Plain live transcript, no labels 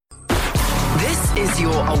This is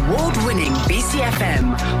your award-winning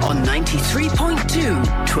BCFM on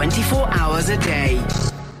 93.2, 24 hours a day.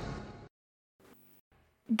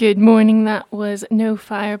 Good morning, that was No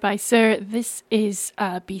Fire by Sir. This is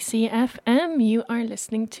BCFM. You are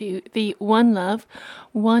listening to the One Love,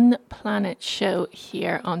 One Planet show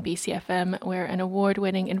here on BCFM. We're an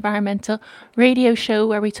award-winning environmental radio show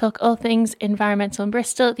where we talk all things environmental in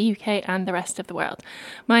Bristol, the UK and the rest of the world.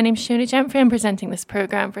 My name's Shona Gemfrey. I'm presenting this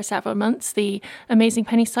programme for several months. The amazing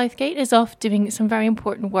Penny Southgate is off doing some very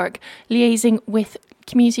important work, liaising with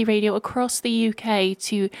community radio across the UK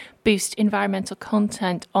to boost environmental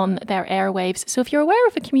content on their airwaves. So if you're aware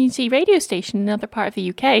of a community radio station in another part of the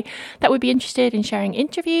UK that would be interested in sharing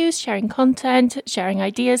interviews, sharing content, sharing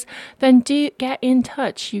ideas, then do get in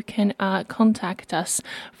touch. You can contact us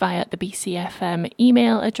via the BCFM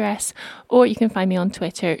email address, or you can find me on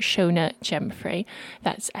Twitter, Shona Gemfrey.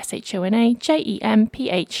 That's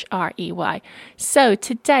ShonaJemprey. So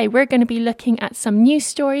today we're going to be looking at some news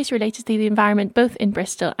stories related to the environment, both in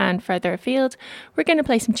Bristol and further afield. We're going to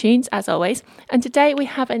play some tunes as always, and today we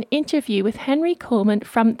have an interview with Henry Coleman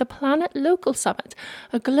from the Planet Local Summit,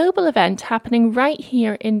 a global event happening right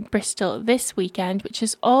here in Bristol this weekend, which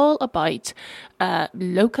is all about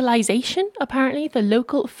localisation, apparently, the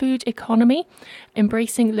local food economy,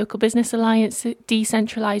 embracing local business alliance,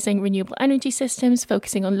 decentralising renewable energy systems,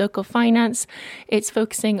 focusing on local finance. It's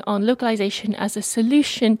focusing on localisation as a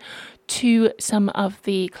solution to some of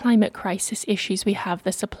the climate crisis issues we have,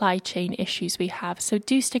 the supply chain issues we have. So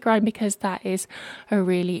do stick around because that is a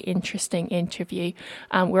really interesting interview.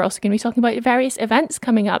 We're also going to be talking about various events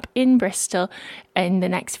coming up in Bristol in the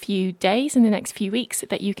next few days, in the next few weeks,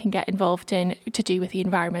 that you can get involved in to do with the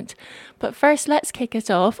environment. But first, let's kick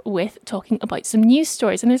it off with talking about some news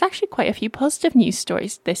stories. And there's actually quite a few positive news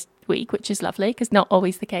stories this week, which is lovely because not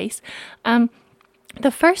always the case. The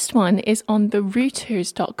first one is on the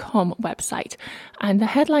Reuters.com website, and the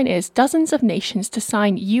headline is "Dozens of Nations to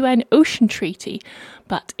Sign UN Ocean Treaty,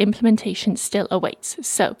 but implementation still awaits."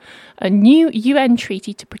 So, a new UN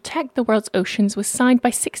treaty to protect the world's oceans was signed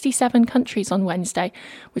by 67 countries on Wednesday,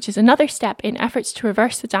 which is another step in efforts to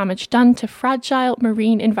reverse the damage done to fragile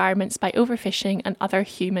marine environments by overfishing and other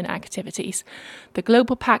human activities. The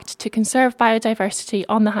Global Pact to Conserve Biodiversity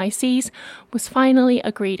on the High Seas was finally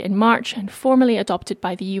agreed in March and formally adopted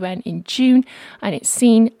by the UN in June, and it's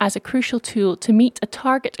seen as a crucial tool to meet a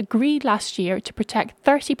target agreed last year to protect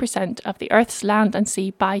 30% of the Earth's land and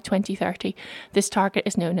sea by 2030. This target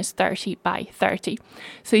is known as 30 by 30.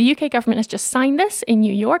 So the UK government has just signed this in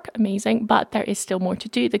New York, amazing, but there is still more to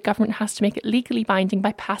do. The government has to make it legally binding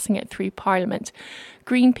by passing it through Parliament.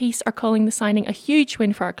 Greenpeace are calling the signing a huge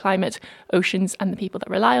win for our climate, oceans and the people that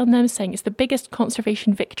rely on them, saying it's the biggest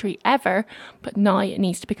conservation victory ever, but now it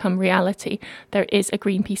needs to become reality. There is a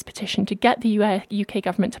Greenpeace petition to get the UK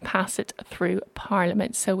government to pass it through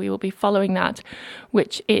Parliament, so we will be following that,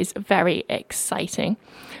 which is very exciting.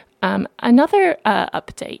 Another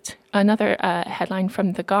update, another headline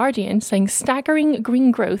from The Guardian saying staggering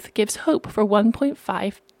green growth gives hope for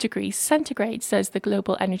 1.5 degrees centigrade, says the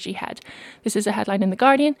global energy head. This is a headline in The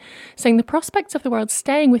Guardian saying the prospects of the world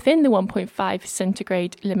staying within the 1.5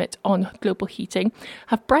 centigrade limit on global heating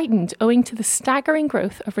have brightened owing to the staggering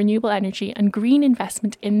growth of renewable energy and green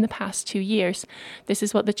investment in the past 2 years. This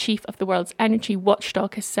is what the chief of the world's energy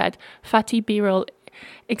watchdog has said. Fatih Birol,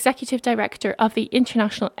 Executive Director of the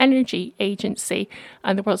International Energy Agency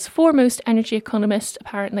and the world's foremost energy economist,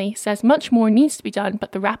 apparently says much more needs to be done,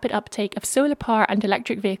 but the rapid uptake of solar power and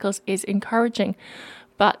electric vehicles is encouraging.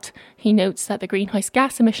 But he notes that the greenhouse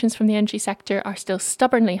gas emissions from the energy sector are still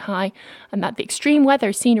stubbornly high, and that the extreme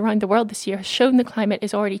weather seen around the world this year has shown the climate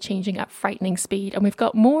is already changing at frightening speed. And we've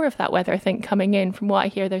got more of that weather, I think, coming in. From what I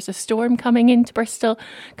hear, there's a storm coming into Bristol,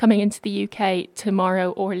 coming into the UK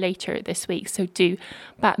tomorrow or later this week. So do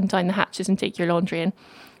batten down the hatches and take your laundry in.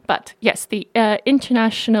 But yes, the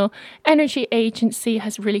International Energy Agency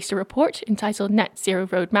has released a report entitled Net Zero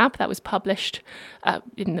Roadmap that was published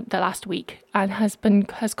in the last week and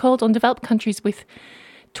has called on developed countries with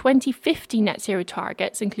 2050 net zero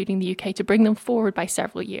targets, including the UK, to bring them forward by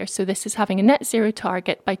several years. So this is having a net zero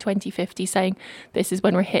target by 2050, saying this is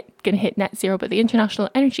when we're going to hit net zero. But the International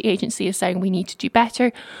Energy Agency is saying we need to do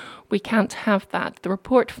better. We can't have that. The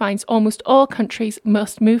report finds almost all countries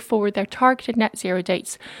must move forward their targeted net zero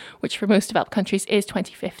dates, which for most developed countries is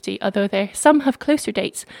 2050, although some have closer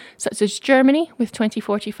dates, such as Germany with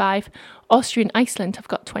 2045, Austria and Iceland have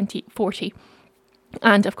got 2040.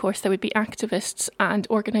 And of course, there would be activists and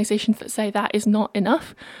organisations that say that is not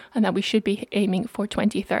enough and that we should be aiming for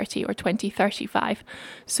 2030 or 2035.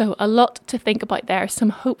 So a lot to think about there, some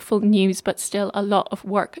hopeful news, but still a lot of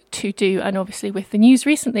work to do. And obviously with the news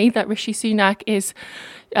recently that Rishi Sunak is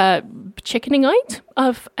chickening out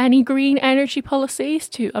of any green energy policies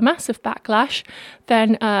to a massive backlash,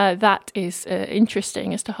 then that is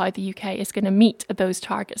interesting as to how the UK is going to meet those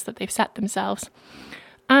targets that they've set themselves.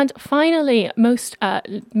 And finally, most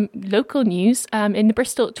local news, in the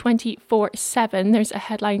Bristol 24/7, there's a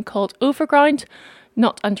headline called Overground,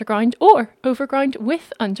 Not Underground, or Overground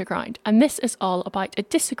with Underground. And this is all about a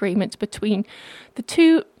disagreement between the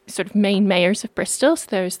two sort of main mayors of Bristol. So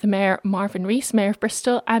there's the Mayor Marvin Rees, Mayor of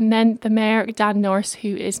Bristol, and then the Mayor Dan Norris,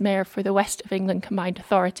 who is Mayor for the West of England Combined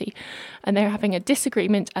Authority. And they're having a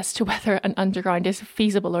disagreement as to whether an underground is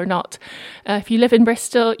feasible or not. If you live in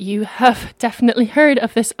Bristol, you have definitely heard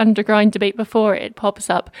of this underground debate before. It pops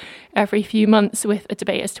up every few months with a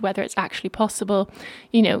debate as to whether it's actually possible.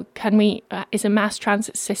 You know, is a mass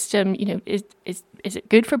transit system, is it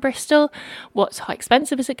good for Bristol? How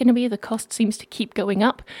expensive is it going to be? The cost seems to keep going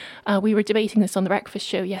up. We were debating this on the breakfast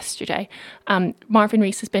show yesterday. Marvin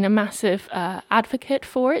Rees has been a massive advocate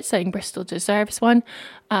for it, saying Bristol deserves one.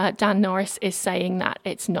 Dan Norris is saying that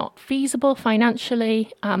it's not feasible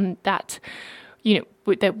financially, that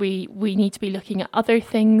we need to be looking at other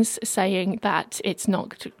things, saying that it's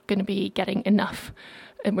not going to be getting enough,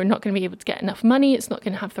 and we're not going to be able to get enough money. It's not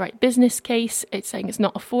going to have the right business case. It's saying it's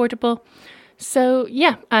not affordable. So,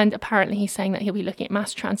 yeah, and apparently he's saying that he'll be looking at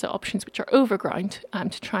mass transit options which are overground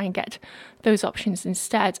to try and get those options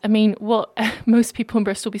instead. I mean, what most people in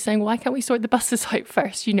Bristol will be saying, why can't we sort the buses out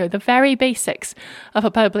first? You know, the very basics of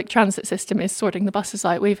a public transit system is sorting the buses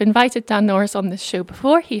out. We've invited Dan Norris on this show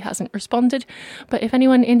before. He hasn't responded. But if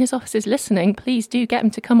anyone in his office is listening, please do get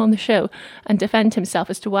him to come on the show and defend himself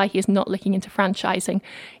as to why he is not looking into franchising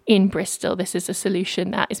in Bristol. This is a solution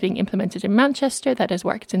that is being implemented in Manchester, that has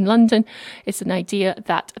worked in London. It's an idea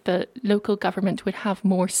that the local government would have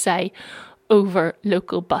more say over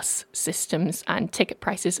local bus systems and ticket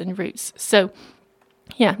prices and routes. So,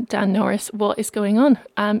 yeah, Dan Norris, what is going on?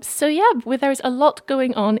 There's a lot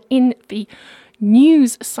going on in the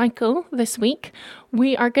news cycle this week.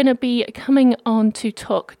 We are going to be coming on to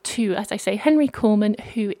talk to, as I say, Henry Coleman,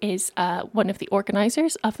 who is one of the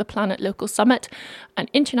organisers of the Planet Local Summit, an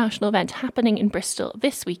international event happening in Bristol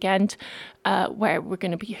this weekend, where we're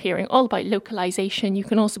going to be hearing all about localisation. You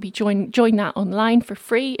can also be join that online for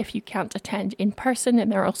free if you can't attend in person, and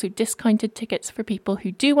there are also discounted tickets for people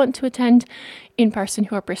who do want to attend in person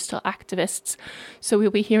who are Bristol activists. So we'll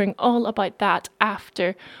be hearing all about that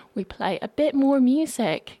after we play a bit more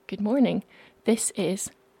music. Good morning. This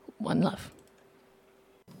is One Love.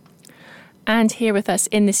 And here with us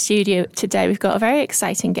in the studio today, we've got a very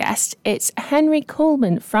exciting guest. It's Henry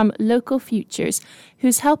Coleman from Local Futures,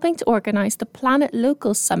 who's helping to organise the Planet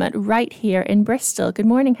Local Summit right here in Bristol. Good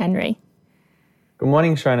morning, Henry. Good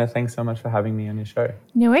morning, Shona. Thanks so much for having me on your show.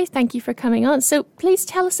 No worries. Thank you for coming on. So please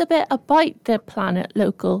tell us a bit about the Planet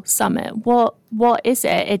Local Summit. What is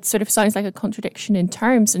it? It sort of sounds like a contradiction in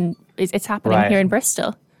terms, and it's happening here in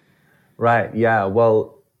Bristol. Right. Yeah.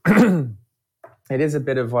 Well, it is a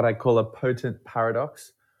bit of what I call a potent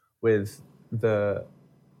paradox with the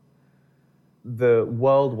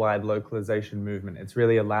worldwide localization movement. It's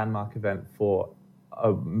really a landmark event for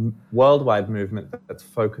a worldwide movement that's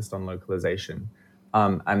focused on localization.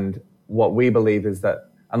 And what we believe is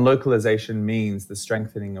that, and localization means the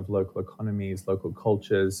strengthening of local economies, local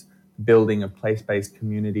cultures, building of place-based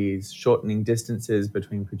communities, shortening distances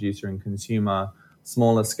between producer and consumer,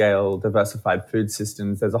 smaller scale, diversified food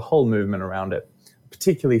systems. There's a whole movement around it,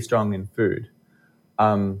 particularly strong in food.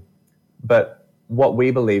 But what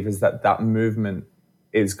we believe is that movement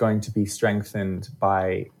is going to be strengthened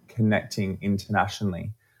by connecting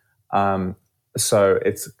internationally. So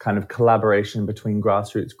it's kind of collaboration between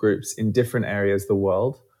grassroots groups in different areas of the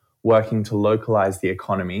world, working to localize the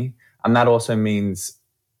economy. And that also means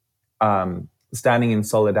standing in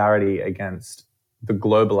solidarity against the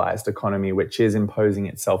globalized economy, which is imposing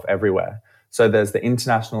itself everywhere. So there's the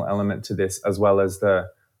international element to this, as well as the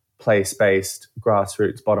place-based,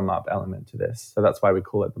 grassroots, bottom-up element to this. So that's why we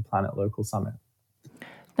call it the Planet Local Summit.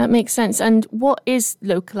 That makes sense. And what is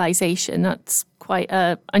localization? That's quite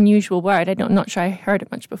an unusual word. I'm not sure I heard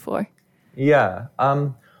it much before. Yeah.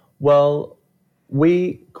 Well,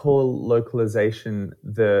 we call localization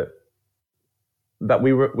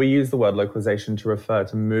we use the word localization to refer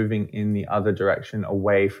to moving in the other direction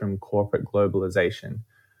away from corporate globalization,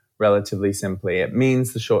 relatively simply. It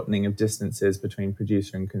means the shortening of distances between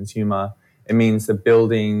producer and consumer. It means the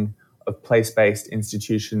building of place-based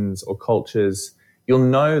institutions or cultures, you'll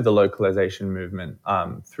know the localization movement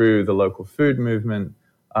through the local food movement,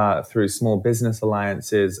 through small business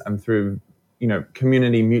alliances, and through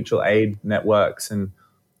community mutual aid networks. And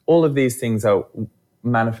all of these things are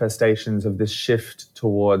manifestations of this shift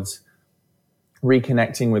towards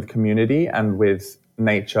reconnecting with community and with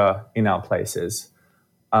nature in our places.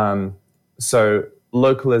 So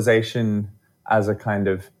localization as a kind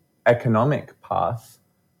of economic path,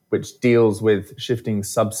 which deals with shifting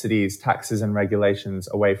subsidies, taxes, and regulations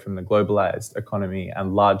away from the globalized economy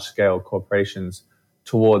and large-scale corporations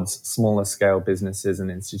towards smaller-scale businesses and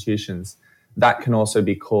institutions. That can also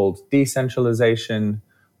be called decentralization.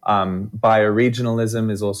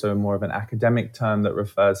 Bioregionalism is also more of an academic term that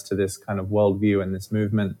refers to this kind of worldview and this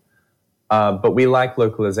movement. But we like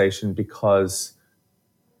localization because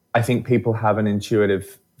I think people have an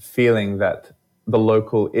intuitive feeling that the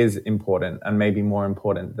local is important and maybe more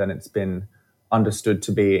important than it's been understood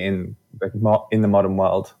to be in the modern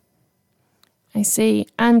world. I see.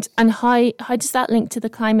 And how does that link to the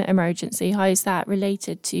climate emergency? How is that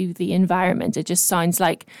related to the environment? It just sounds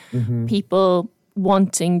like people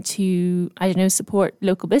wanting to, support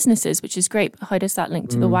local businesses, which is great. But how does that link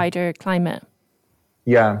to the wider climate?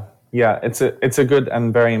 Yeah, it's a good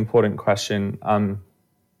and very important question.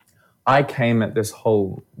 I came at this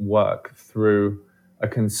whole work through a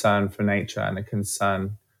concern for nature and a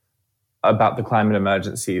concern about the climate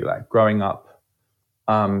emergency, like growing up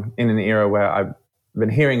in an era where I've been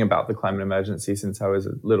hearing about the climate emergency since I was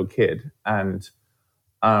a little kid. And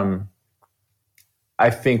I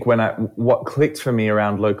think what clicked for me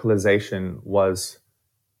around localization was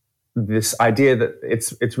this idea that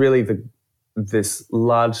it's really this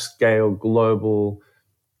large-scale global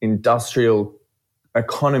industrial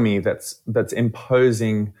economy that's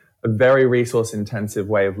imposing a very resource-intensive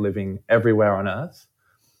way of living everywhere on Earth.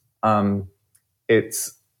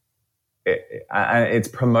 It's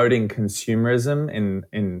promoting consumerism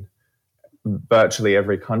in virtually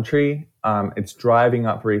every country. It's driving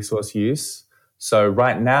up resource use. So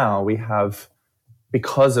right now we have,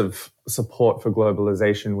 because of support for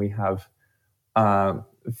globalization, we have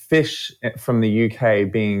fish from the UK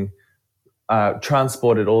being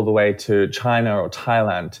transported all the way to China or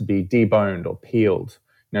Thailand to be deboned or peeled.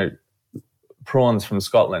 Prawns from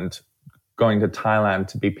Scotland going to Thailand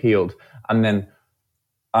to be peeled and then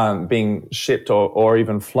being shipped or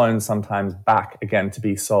even flown sometimes back again to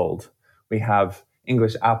be sold. We have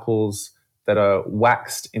English apples that are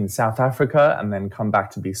waxed in South Africa and then come back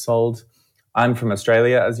to be sold. I'm from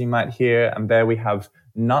Australia, as you might hear, and there we have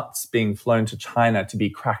nuts being flown to China to be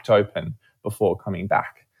cracked open before coming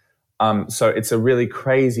back. So it's a really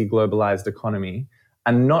crazy globalized economy.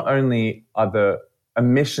 And not only are the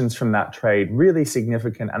emissions from that trade really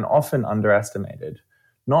significant and often underestimated,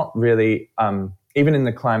 not really, even in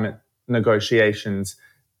the climate negotiations,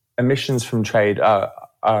 emissions from trade are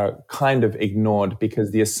kind of ignored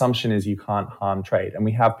because the assumption is you can't harm trade. And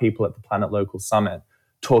we have people at the Planet Local Summit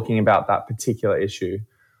talking about that particular issue.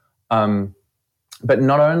 But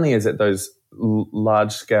not only is it those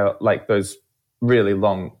large scale, like those really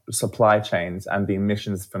long supply chains and the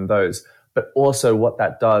emissions from those, but also what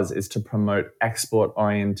that does is to promote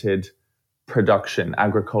export-oriented production,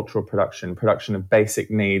 agricultural production of basic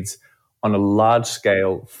needs on a large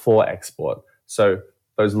scale for export. So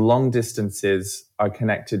those long distances are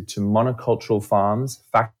connected to monocultural farms,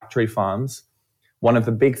 factory farms. One of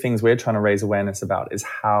the big things we're trying to raise awareness about is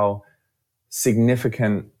how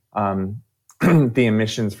significant the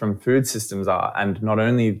emissions from food systems are, and not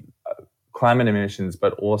only climate emissions,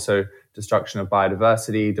 but also destruction of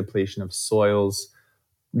biodiversity, depletion of soils,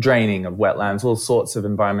 draining of wetlands, all sorts of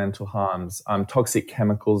environmental harms, toxic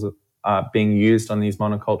chemicals being used on these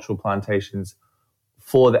monocultural plantations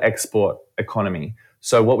for the export economy.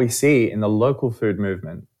 So what we see in the local food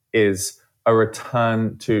movement is a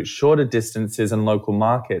return to shorter distances and local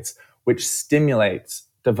markets, which stimulates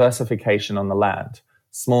diversification on the land.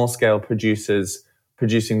 Small-scale producers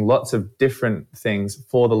producing lots of different things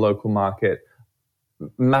for the local market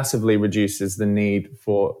massively reduces the need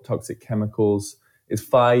for toxic chemicals, is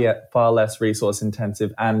far less resource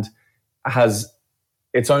intensive, and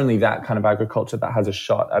it's only that kind of agriculture that has a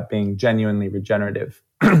shot at being genuinely regenerative,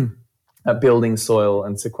 at building soil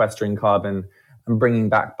and sequestering carbon and bringing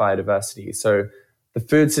back biodiversity. So the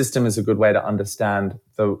food system is a good way to understand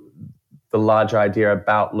the larger idea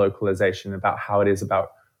about localization, about how it is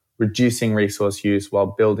about reducing resource use while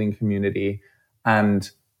building community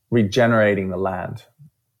and regenerating the land.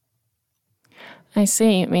 I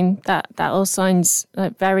see. I mean, that all sounds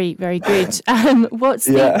very, very good.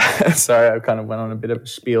 Sorry, I kind of went on a bit of a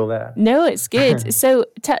spiel there. No, it's good. So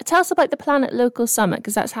tell us about the Planet Local Summit,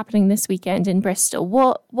 because that's happening this weekend in Bristol.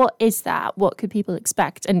 What is that? What could people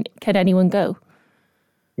expect? And can anyone go?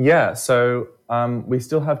 Yeah, so we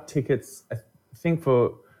still have tickets, I think,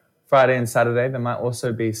 for Friday and Saturday. There might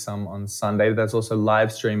also be some on Sunday. There's also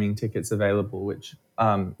live streaming tickets available, which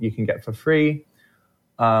you can get for free.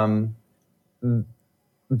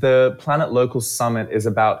 The Planet Local Summit is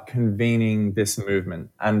about convening this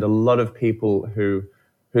movement, and a lot of people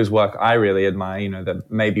whose work I really admire,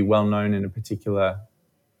 that may be well known in a particular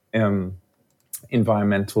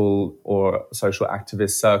environmental or social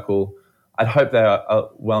activist circle. I'd hope they are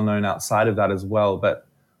well known outside of that as well. But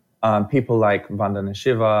people like Vandana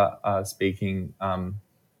Shiva speaking,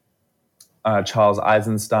 Charles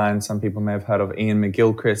Eisenstein, some people may have heard of. Ian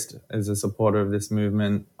McGilchrist is a supporter of this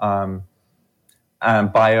movement. Bayo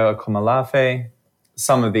Akomolafe.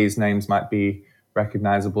 Some of these names might be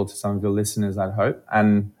recognizable to some of your listeners, I'd hope.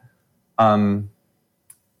 And so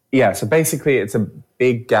basically it's a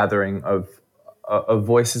big gathering of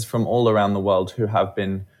voices from all around the world who have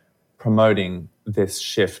been promoting this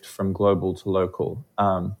shift from global to local,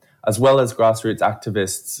 as well as grassroots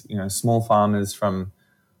activists, small farmers from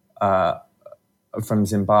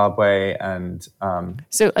Zimbabwe. And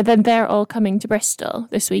so then they're all coming to Bristol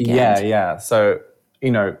this weekend? Yeah. So,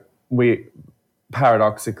 we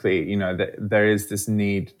paradoxically, there is this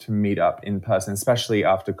need to meet up in person, especially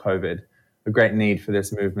after COVID, a great need for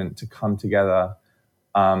this movement to come together.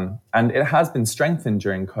 And it has been strengthened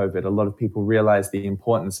during COVID. A lot of people realized the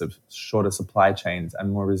importance of shorter supply chains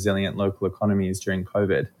and more resilient local economies during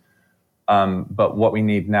COVID. But what we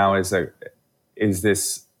need now is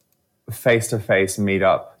this face-to-face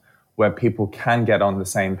meetup where people can get on the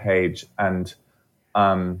same page and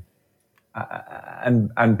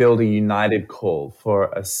build a united call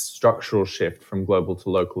for a structural shift from global to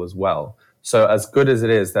local as well. So as good as it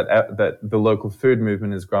is that the local food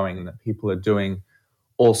movement is growing and that people are doing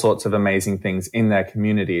all sorts of amazing things in their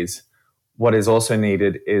communities, what is also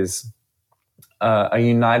needed is a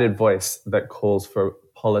united voice that calls for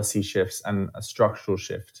policy shifts and a structural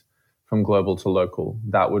shift from global to local.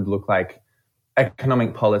 That would look like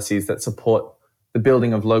economic policies that support the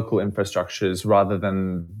building of local infrastructures rather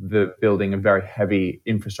than the building of very heavy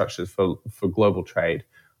infrastructures for global trade.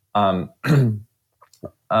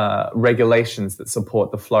 Regulations that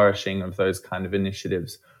support the flourishing of those kind of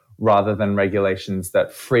initiatives rather than regulations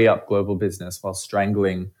that free up global business while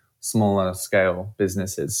strangling smaller scale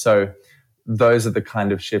businesses. So those are the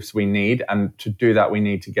kind of shifts we need. And to do that, we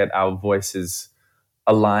need to get our voices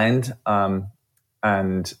aligned.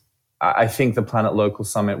 And I think the Planet Local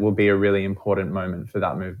Summit will be a really important moment for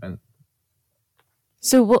that movement.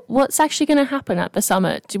 So what's actually going to happen at the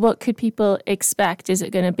summit? What could people expect? Is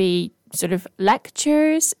it going to be sort of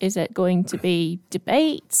lectures? Is it going to be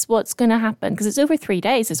debates? What's going to happen? Because it's over 3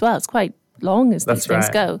 days as well. It's quite long as these things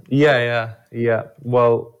go. Yeah.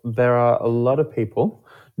 Well, there are a lot of people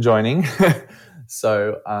joining.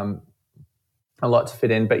 So a lot to fit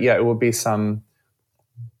in. But yeah, it will be some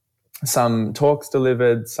talks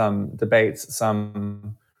delivered, some debates,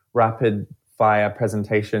 some rapid fire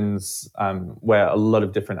presentations where a lot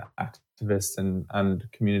of different activists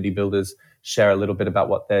and community builders share a little bit about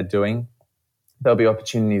what they're doing. There'll be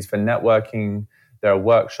opportunities for networking. There are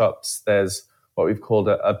workshops. There's what we've called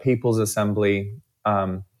a people's assembly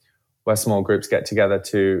where small groups get together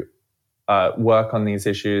to work on these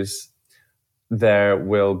issues. There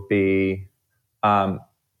will be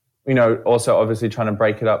also obviously trying to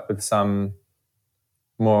break it up with some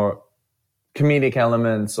more comedic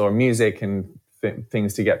elements or music and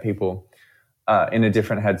things to get people in a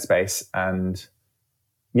different headspace. And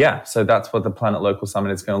yeah, so that's what the Planet Local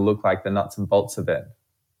Summit is going to look like, the nuts and bolts of it.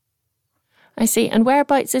 I see. And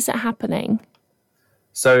whereabouts is it happening?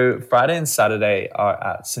 So Friday and Saturday are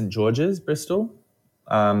at St. George's, Bristol.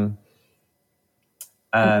 And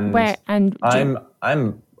where? And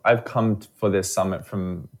I've come for this summit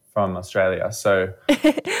from Australia, so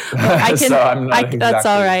that's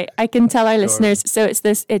all right. I can tell our listeners. So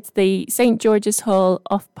it's the St. George's Hall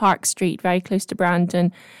off Park Street, very close to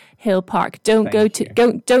Brandon Hill Park. Don't go to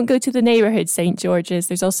the neighbourhood St. George's.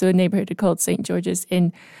 There's also a neighbourhood called St. George's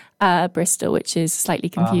in Bristol, which is slightly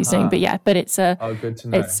confusing. But it's good to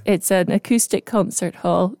know. It's an acoustic concert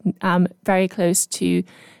hall, very close to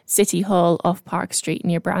City Hall off Park Street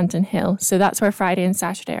near Brandon Hill. So that's where Friday and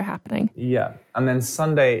Saturday are happening. Yeah. And then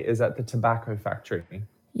Sunday is at the Tobacco Factory.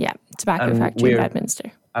 Yeah, Tobacco Factory in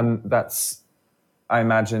Bedminster. And that's, I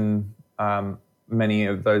imagine, many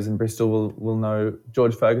of those in Bristol will know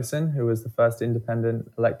George Ferguson, who was the first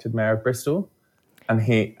independent elected mayor of Bristol,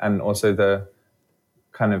 and also the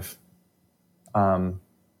kind of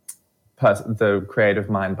the creative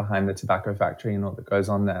mind behind the tobacco factory and all that goes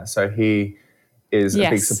on there. So he is a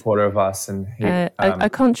big supporter of us, and he, a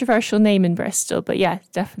controversial name in Bristol, but yeah,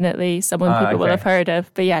 definitely someone people will have heard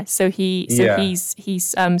of. But yeah, he's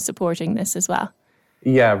supporting this as well.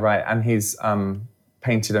 Yeah, right, and he's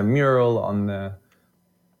painted a mural on the.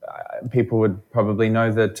 People would probably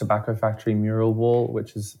know the tobacco factory mural wall,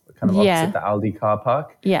 which is kind of opposite the Aldi car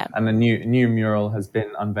park. Yeah, and the new mural has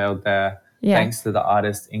been unveiled there. Yeah. Thanks to the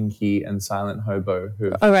artist Inky and Silent Hobo.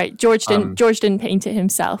 Oh right, George didn't paint it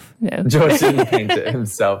himself. No. George didn't paint it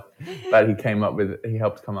himself, but he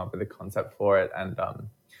helped come up with a concept for it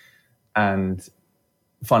and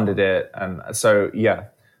funded it, and so yeah,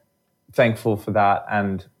 thankful for that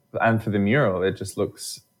and for the mural. It just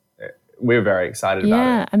looks. We're very excited about it.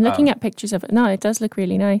 Yeah, I'm looking at pictures of it. No, it does look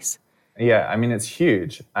really nice. Yeah, I mean it's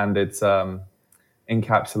huge, and it's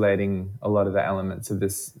encapsulating a lot of the elements of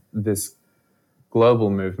this global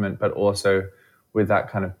movement, but also with that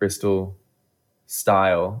kind of Bristol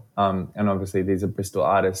style. And obviously these are Bristol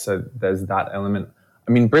artists, so there's that element.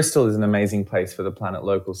 I mean, Bristol is an amazing place for the Planet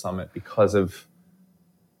Local Summit because of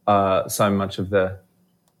so much of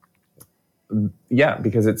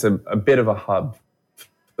because it's a bit of a hub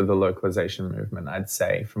for the localization movement, I'd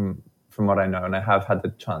say, from what I know. And I have had the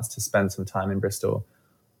chance to spend some time in Bristol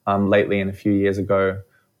lately and a few years ago.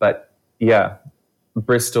 But yeah,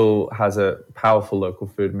 Bristol has a powerful local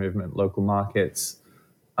food movement, local markets,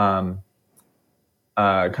 kind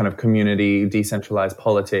of community, decentralized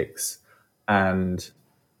politics, and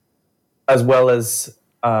as well as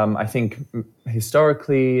I think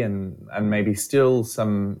historically and maybe still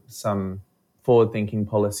some forward-thinking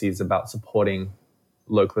policies about supporting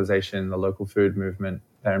localization, the local food movement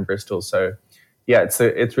there in Bristol. So yeah,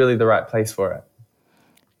 it's really the right place for it.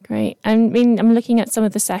 Great. I mean, I'm looking at some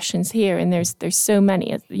of the sessions here, and there's so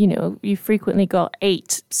many. You know, you frequently got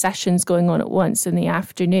 8 sessions going on at once in the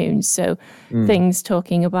afternoon. So things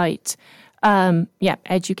talking about,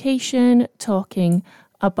 education, talking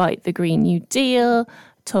about the Green New Deal,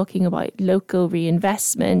 talking about local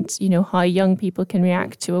reinvestment, you know, how young people can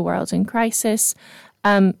react to a world in crisis.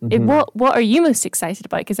 What are you most excited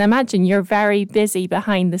about? Because I imagine you're very busy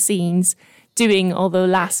behind the scenes doing all the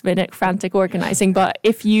last minute frantic organising, but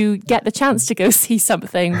if you get the chance to go see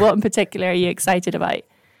something, what in particular are you excited about?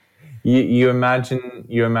 You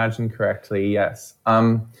imagine correctly, yes.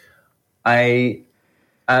 I'm very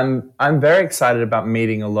excited about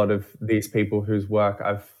meeting a lot of these people whose work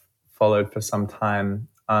I've followed for some time.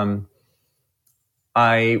 I'm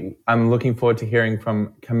looking forward to hearing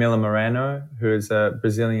from Camila Moreno, who is a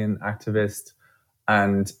Brazilian activist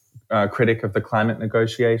and critic of the climate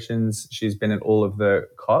negotiations. She's been at all of the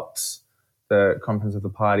COPs, the Conference of the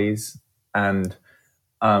Parties, and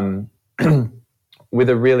with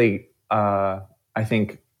a really, I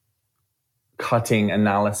think, cutting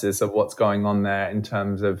analysis of what's going on there in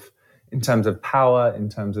terms of power, in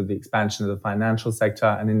terms of the expansion of the financial sector,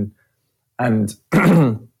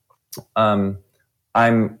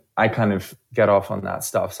 I kind of get off on that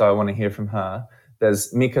stuff, so I want to hear from her.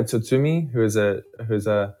 There's Mika Tsutsumi, who's a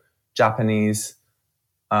Japanese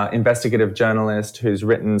investigative journalist who's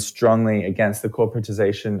written strongly against the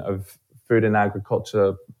corporatization of food and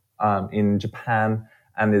agriculture in Japan,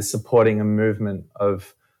 and is supporting a movement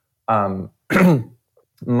of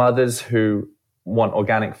mothers who want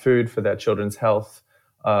organic food for their children's health,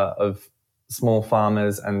 of small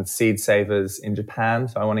farmers and seed savers in Japan.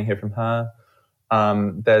 So I want to hear from her.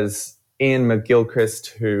 There's Ian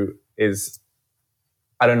McGilchrist, who is,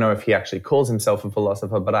 I don't know if he actually calls himself a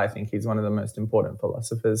philosopher, but I think he's one of the most important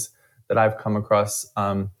philosophers that I've come across.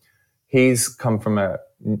 He's come from a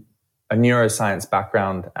neuroscience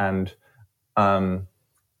background and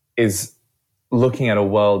is looking at a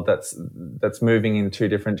world that's moving in 2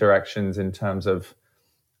 different directions in terms of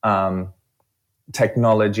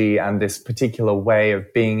technology and this particular way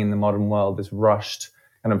of being in the modern world, this rushed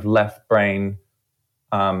kind of left brain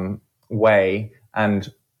way,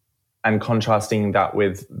 and contrasting that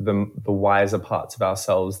with the wiser parts of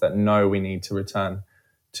ourselves that know we need to return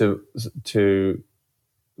to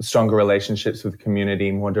stronger relationships with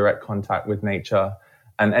community, more direct contact with nature.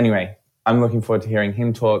 And anyway, I'm looking forward to hearing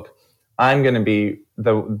him talk. I'm going to be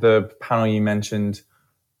the panel you mentioned,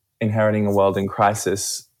 Inheriting a World in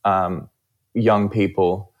Crisis, young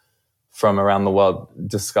people from around the world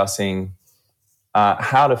discussing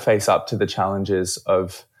how to face up to the challenges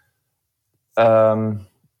of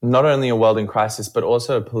not only a world in crisis, but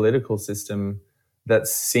also a political system that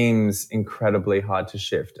seems incredibly hard to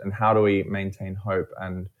shift. And how do we maintain hope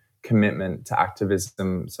and commitment to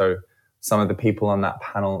activism? So some of the people on that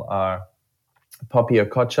panel are Poppy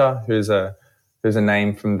Okocha, who's a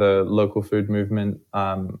name from the local food movement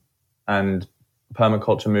and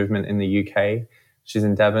permaculture movement in the UK. She's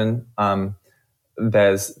in Devon.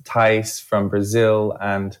 There's Thais from Brazil.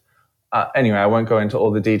 And anyway, I won't go into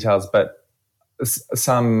all the details, but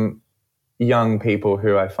some young people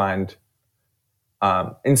who I find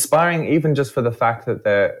inspiring, even just for the fact that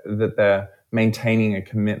they're maintaining a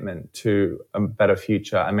commitment to a better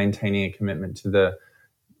future and maintaining a commitment to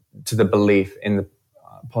the belief in the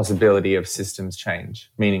possibility of systems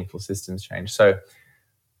change, meaningful systems change. So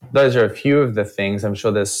those are a few of the things. I'm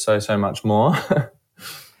sure there's so much more.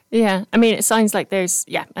 Yeah, I mean, it sounds like there's,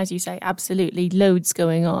 as you say, absolutely loads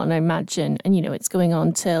going on, I imagine. And, it's going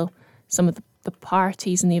on till some of the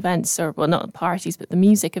parties and the events, or, well, not the parties, but the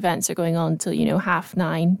music events are going on till,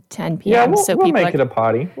 9:30, 10 p.m. Yeah, we'll make it a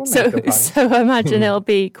party. So I imagine everyone will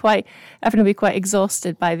be quite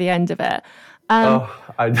exhausted by the end of it. I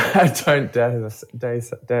don't dare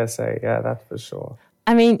say, that's for sure.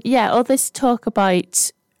 I mean, all this talk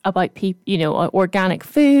about people, organic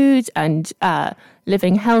food and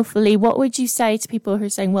living healthily. What would you say to people who are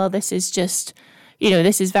saying, well, this is just,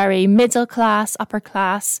 this is very middle class, upper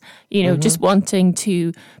class, just wanting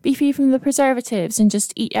to be free from the preservatives and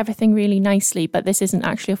just eat everything really nicely, but this isn't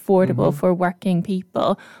actually affordable for working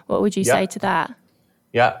people. What would you say to that?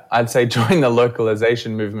 Yeah, I'd say join the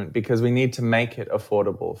localization movement, because we need to make it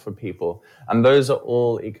affordable for people. And those are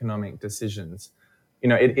all economic decisions.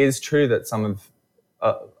 It is true that some of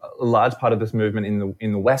a large part of this movement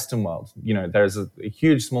in the Western world, there's a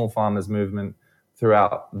huge small farmers movement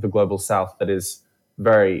throughout the global South that is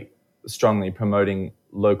very strongly promoting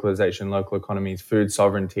localization, local economies, food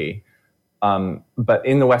sovereignty. But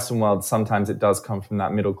in the Western world, sometimes it does come from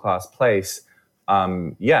that middle class place.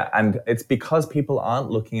 And it's because people aren't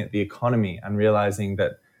looking at the economy and realizing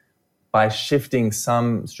that by shifting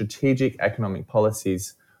some strategic economic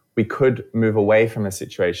policies, we could move away from a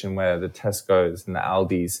situation where the Tesco's and the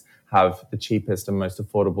Aldi's have the cheapest and most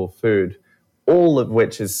affordable food, all of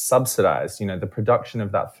which is subsidized. The production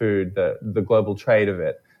of that food, the global trade of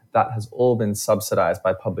it, that has all been subsidized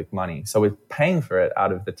by public money. So we're paying for it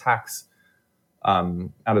out of the tax,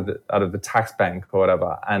 out of the tax bank or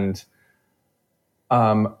whatever. And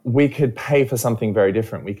we could pay for something very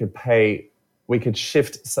different. We could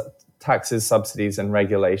shift taxes, subsidies, and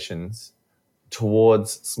regulations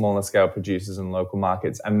towards smaller scale producers and local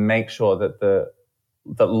markets, and make sure that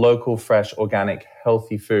that local, fresh, organic,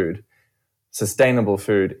 healthy food, sustainable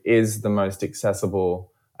food, is the most accessible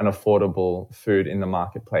and affordable food in the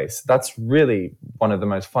marketplace. That's really one of the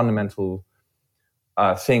most fundamental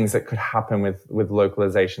things that could happen with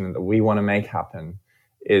localization, and that we want to make happen,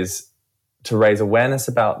 is to raise awareness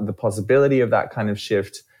about the possibility of that kind of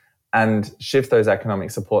shift and shift those economic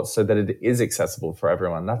supports so that it is accessible for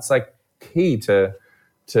everyone. That's like key to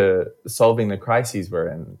solving the crises we're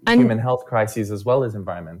in, human health crises as well as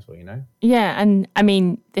environmental, Yeah, and I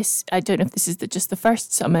mean, I don't know if this is just the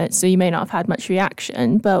first summit, so you may not have had much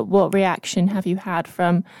reaction, but what reaction have you had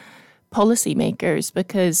from policymakers?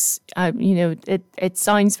 Because, it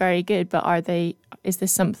sounds very good, but is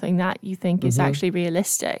this something that you think is actually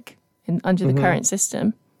realistic under the current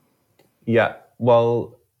system? Yeah,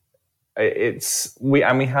 well, we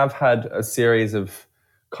have had a series of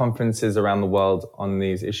conferences around the world on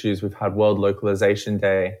these issues. We've had World Localization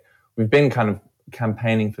Day. We've been kind of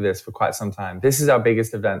campaigning for this for quite some time. This is our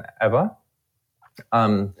biggest event ever.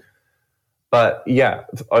 But yeah,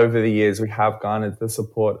 over the years, we have garnered the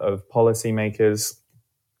support of policymakers.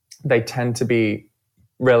 They tend to be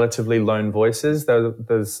relatively lone voices.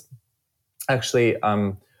 There's actually,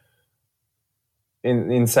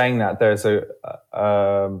 in saying that, there's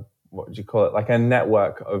what would you call it? Like a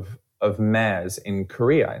network of mayors in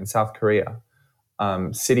South Korea,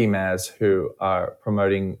 city mayors who are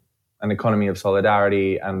promoting an economy of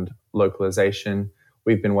solidarity and localization.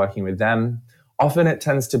 We've been working with them. Often it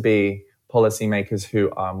tends to be policymakers who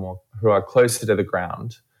are closer to the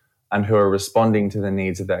ground and who are responding to the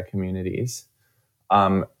needs of their communities,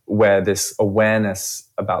 where this awareness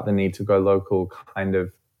about the need to go local kind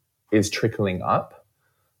of is trickling up.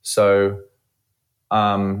 So,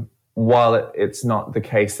 while it's not the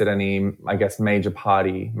case that any, I guess, major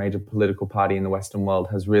political party in the Western world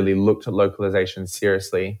has really looked at localization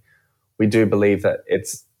seriously, we do believe that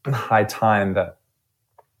it's high time that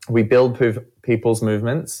we build people's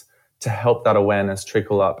movements to help that awareness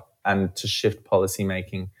trickle up and to shift policy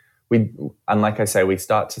making. And like I say, we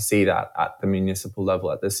start to see that at the municipal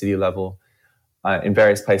level, at the city level. in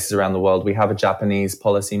various places around the world. We have a Japanese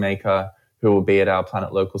policymaker who will be at our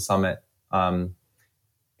Planet Local Summit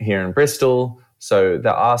here in Bristol. So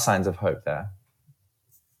there are signs of hope there.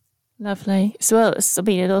 Lovely. So, well,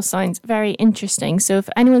 Sabine, it all sounds very interesting. So if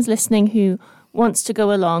anyone's listening who wants to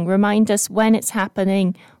go along, remind us when it's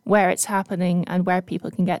happening, where it's happening, and where people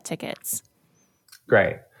can get tickets.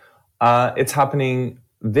 Great. It's happening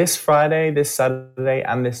this Friday, this Saturday,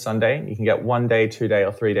 and this Sunday. You can get 1 day, 2 day,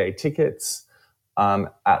 or 3 day tickets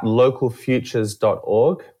at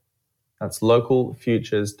localfutures.org. That's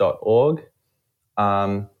localfutures.org.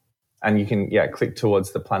 And you can, click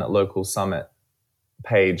towards the Planet Local Summit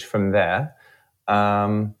page from there.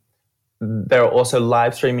 There are also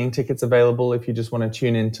live streaming tickets available if you just want to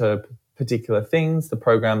tune into particular things. The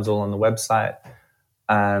program's all on the website.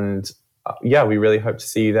 And we really hope to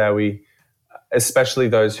see you there. Especially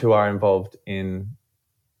those who are involved in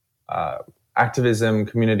activism,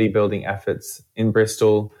 community building efforts in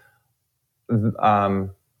Bristol. There are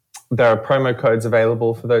promo codes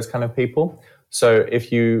available for those kind of people. So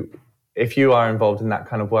if you are involved in that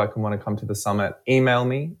kind of work and want to come to the summit, email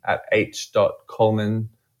me at h.coleman,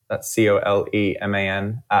 that's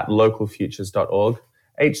Coleman, at localfutures.org,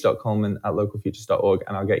 h.coleman at localfutures.org,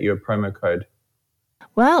 and I'll get you a promo code.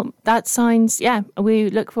 Well, that sounds, we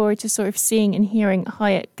look forward to sort of seeing and hearing how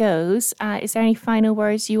it goes. Is there any final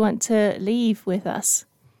words you want to leave with us?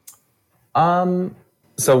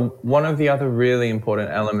 So one of the other really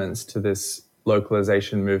important elements to this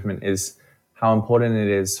localization movement is how important it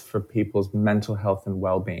is for people's mental health and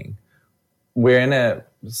well-being. We're in a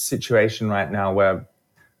situation right now where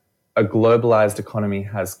a globalized economy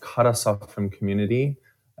has cut us off from community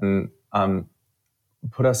and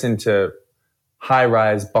put us into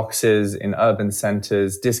high-rise boxes in urban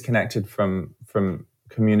centers, disconnected from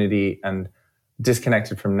community and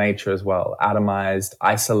disconnected from nature as well, atomized,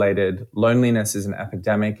 isolated. Loneliness is an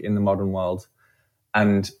epidemic in the modern world.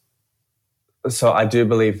 And so I do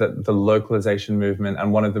believe that the localization movement,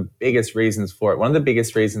 and one of the biggest reasons for it, one of the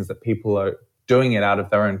biggest reasons that people are doing it out of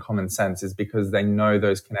their own common sense is because they know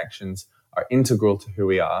those connections are integral to who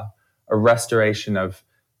we are. A restoration of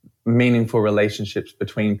meaningful relationships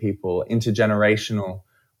between people, intergenerational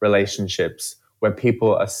relationships where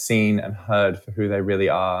people are seen and heard for who they really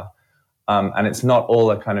are. And it's not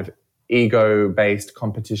all a kind of ego-based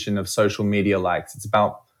competition of social media likes. It's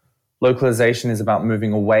about localization is about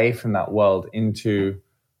moving away from that world into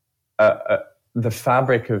the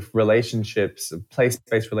fabric of relationships, of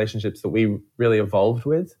place-based relationships that we really evolved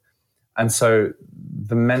with. And so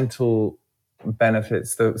the mental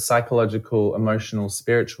benefits, the psychological, emotional,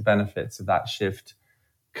 spiritual benefits of that shift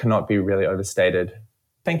cannot be really overstated.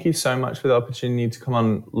 Thank you so much for the opportunity to come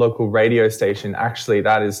on local radio station. Actually,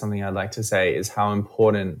 that is something I'd like to say is how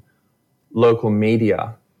important local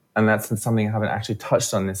media, and that's something I haven't actually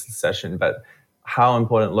touched on this session, but how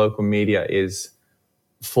important local media is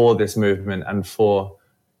for this movement and for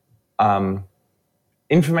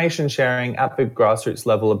information sharing at the grassroots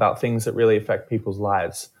level about things that really affect people's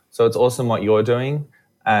lives. So it's awesome what you're doing.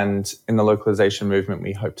 And in the localization movement,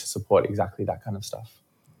 we hope to support exactly that kind of stuff.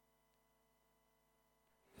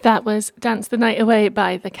 That was Dance the Night Away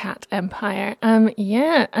by the Cat Empire.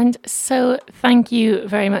 And so thank you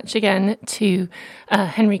very much again to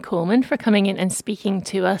Henry Coleman for coming in and speaking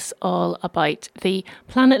to us all about the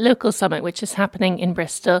Planet Local Summit, which is happening in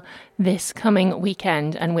Bristol this coming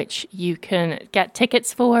weekend, and which you can get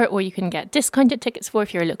tickets for, or you can get discounted tickets for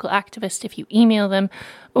if you're a local activist if you email them,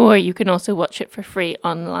 or you can also watch it for free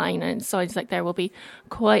online. And it sounds like there will be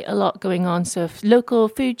quite a lot going on. So if local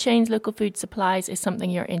food chains, local food supplies is something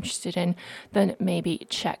you're interested in, then maybe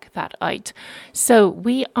check that out. So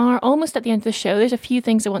we are almost at the end of the show. There's a few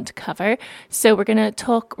things I want to cover. So we're going to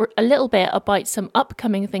talk a little bit about some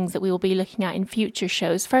upcoming things that we will be looking at in future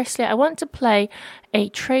shows. Firstly, I want to play a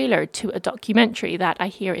trailer to a documentary that I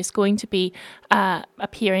hear is going to be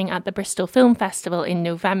appearing at the Bristol Film Festival in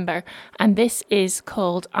November. And this is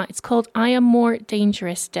called, it's called I Am More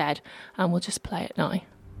Dangerous Dead. And we'll just play it now.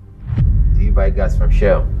 Do you buy gas from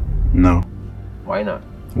Shell? No. Why not?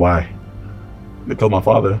 Why? They killed my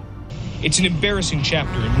father. It's an embarrassing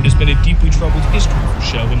chapter in what has been a deeply troubled history for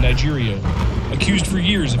Shell in Nigeria, accused for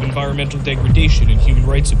years of environmental degradation and human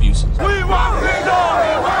rights abuses. We want freedom!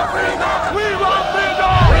 We want freedom! We want freedom!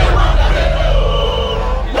 We want freedom!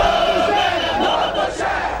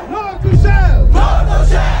 No to Shell! No to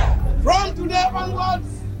Shell! From today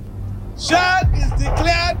onwards, Shell is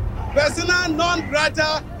declared persona non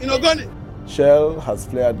grata in Ogoni. Shell has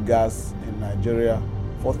flared gas in Nigeria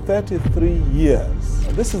for 33 years.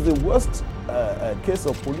 This is the worst case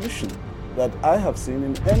of pollution that I have seen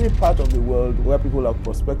in any part of the world where people have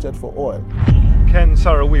prospected for oil. Ken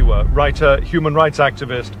Saro-Wiwa, writer, human rights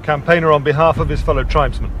activist, campaigner on behalf of his fellow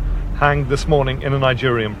tribesmen, hanged this morning in a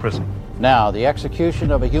Nigerian prison. Now, the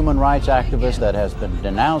execution of a human rights activist that has been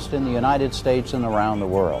denounced in the United States and around the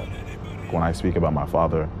world. When I speak about my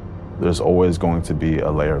father, there's always going to be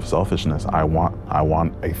a layer of selfishness. I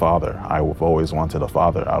want a father. I've always wanted a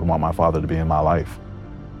father. I would want my father to be in my life.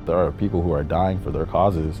 There are people who are dying for their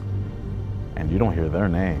causes, and you don't hear their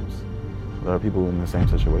names. There are people in the same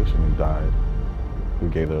situation who died, who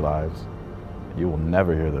gave their lives. You will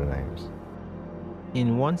never hear their names.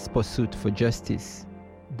 In one's pursuit for justice,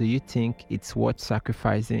 do you think it's worth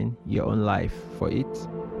sacrificing your own life for it?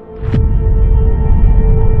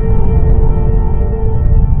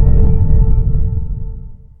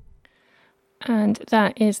 And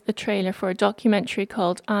that is the trailer for a documentary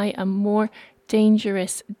called I Am More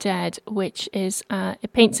Dangerous Dead, which is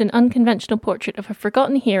it paints an unconventional portrait of a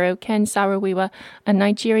forgotten hero, Ken Saro-Wiwa, a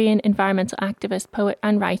Nigerian environmental activist, poet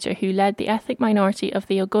and writer who led the ethnic minority of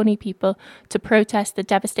the Ogoni people to protest the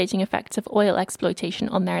devastating effects of oil exploitation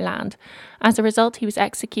on their land. As a result, he was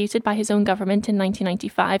executed by his own government in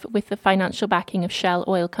 1995 with the financial backing of Shell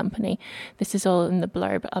Oil Company. This is all in the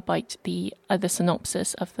blurb about the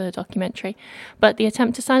synopsis of the documentary. But the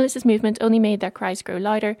attempt to silence his movement only made their cries grow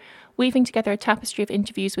louder. Weaving together a tapestry of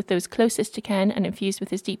interviews with those closest to Ken and infused with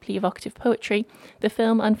his deeply evocative poetry, the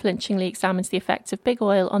film unflinchingly examines the effects of big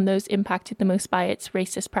oil on those impacted the most by its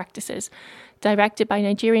racist practices. Directed by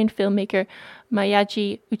Nigerian filmmaker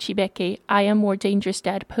Mayaji Uchibeke, I Am More Dangerous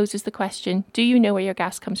Dead poses the question, do you know where your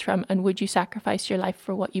gas comes from, and would you sacrifice your life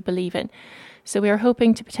for what you believe in? So we are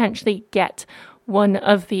hoping to potentially get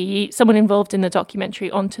someone involved in the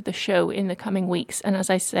documentary onto the show in the coming weeks. And as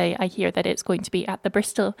I say, I hear that it's going to be at the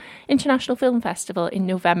Bristol International Film Festival in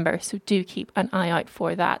November, so do keep an eye out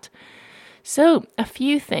for that. So a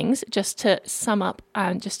few things just to sum up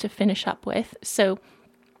and just to finish up with. So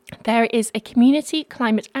there is a Community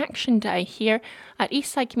Climate Action Day here at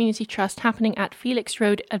Eastside Community Trust happening at Felix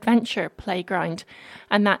Road Adventure Playground.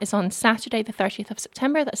 And that is on Saturday, the 30th of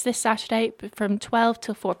September. That's this Saturday from 12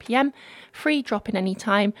 till 4 p.m. Free drop-in any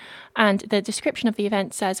time. And the description of the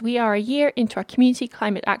event says, we are a year into our Community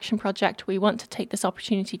Climate Action Project. We want to take this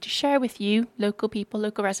opportunity to share with you, local people,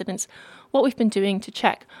 local residents, what we've been doing to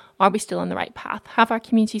check, are we still on the right path? Have our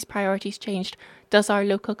community's priorities changed? Does our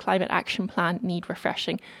local climate action plan need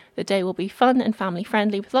refreshing? The day will be fun and family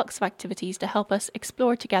friendly with lots of activities to help us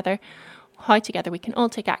explore together how together we can all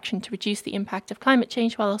take action to reduce the impact of climate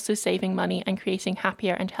change while also saving money and creating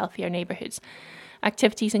happier and healthier neighbourhoods.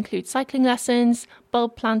 Activities include cycling lessons,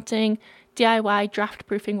 bulb planting, DIY draft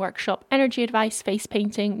proofing workshop, energy advice, face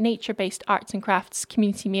painting, nature-based arts and crafts,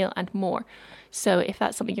 community meal and more. So if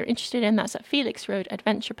that's something you're interested in, that's at Felix Road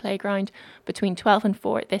Adventure Playground between 12 and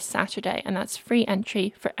 4 this Saturday, and that's free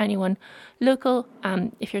entry for anyone local.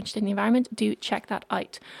 If you're interested in the environment, do check that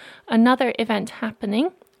out. Another event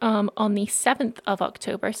happening on the 7th of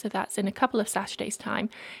October, so that's in a couple of Saturdays' time,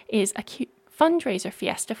 is a fundraiser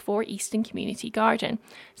fiesta for Easton Community Garden.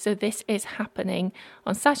 So this is happening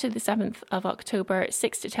on Saturday the 7th of October,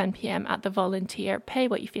 6 to 10 p.m. at the Volunteer Pay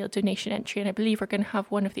What You Feel donation entry. And I believe we're going to have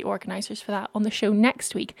one of the organisers for that on the show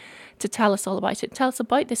next week to tell us all about it. Tell us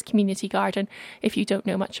about this community garden if you don't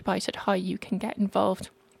know much about it, how you can get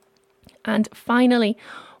involved. And finally,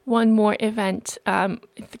 one more event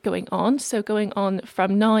going on. So going on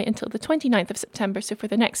from now until the 29th of September. So for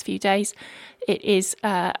the next few days, it is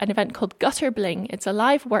an event called Gutter Bling. It's a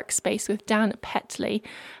live workspace with Dan Petley.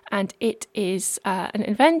 And it is an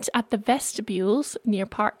event at the Vestibules near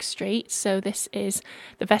Park Street. So this is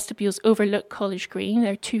the Vestibules overlook College Green.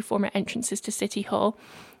 There are two former entrances to City Hall.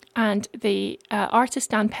 And the artist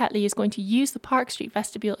Dan Petley is going to use the Park Street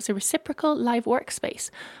Vestibule as a reciprocal live workspace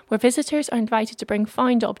where visitors are invited to bring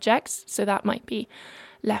found objects. So that might be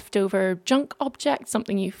leftover junk objects,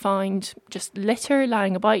 something you find just litter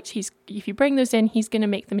lying about. If you bring those in, he's going to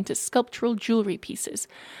make them into sculptural jewellery pieces.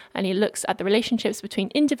 And he looks at the relationships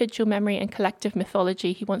between individual memory and collective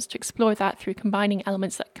mythology. He wants to explore that through combining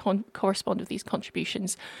elements that correspond with these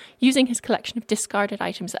contributions, using his collection of discarded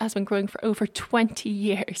items that has been growing for over 20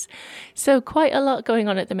 years. So quite a lot going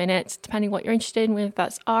on at the minute, depending what you're interested in, whether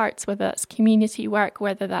that's arts, whether that's community work,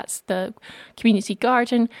 whether that's the community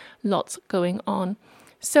garden, lots going on.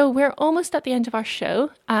 So we're almost at the end of our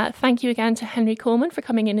show. Thank you again to Henry Coleman for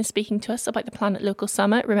coming in and speaking to us about the Planet Local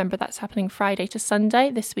Summit. Remember, that's happening Friday to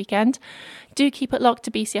Sunday this weekend. Do keep it locked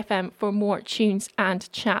to BCFM for more tunes and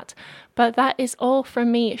chat. But that is all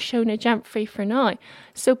from me, Shona Gemfrey, for now.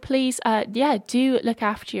 So please, do look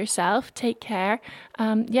after yourself. Take care.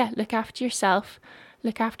 Look after yourself,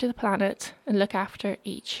 look after the planet, and look after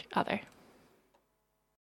each other.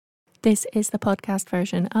 This is the podcast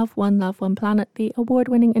version of One Love, One Planet, the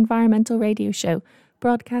award-winning environmental radio show,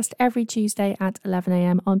 broadcast every Tuesday at 11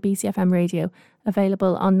 a.m. on BCFM radio,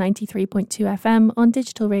 available on 93.2 FM, on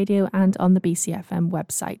digital radio and on the BCFM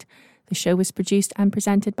website. The show was produced and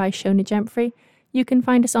presented by Shona Gemfrey. You can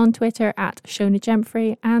find us on Twitter at Shona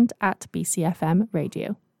Gemfrey and at BCFM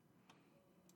radio.